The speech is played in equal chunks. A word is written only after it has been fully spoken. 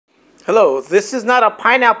Hello, this is not a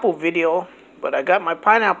pineapple video, but I got my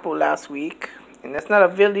pineapple last week. And that's not a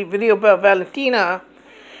video about Valentina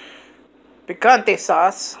picante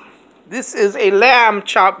sauce. This is a lamb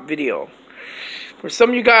chop video. For some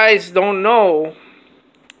of you guys don't know,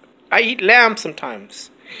 I eat lamb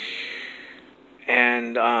sometimes.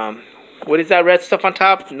 And what is that red stuff on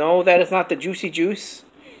top? No, that is not the juicy juice.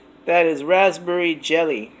 That is raspberry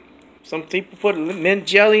jelly. Some people put mint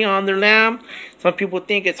jelly on their lamb. Some people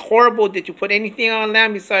think it's horrible that you put anything on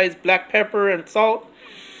lamb besides black pepper and salt.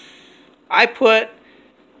 I put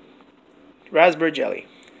raspberry jelly.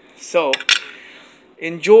 So,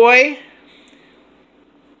 enjoy.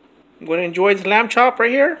 I'm going to enjoy this lamb chop right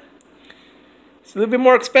here. It's a little bit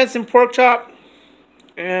more expensive than pork chop.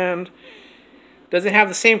 And doesn't have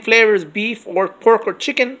the same flavor as beef or pork or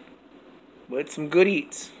chicken. But it's some good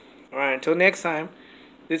eats. Alright, until next time.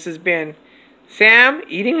 This has been Sam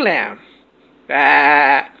eating lamb.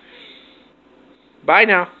 Bye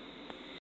now.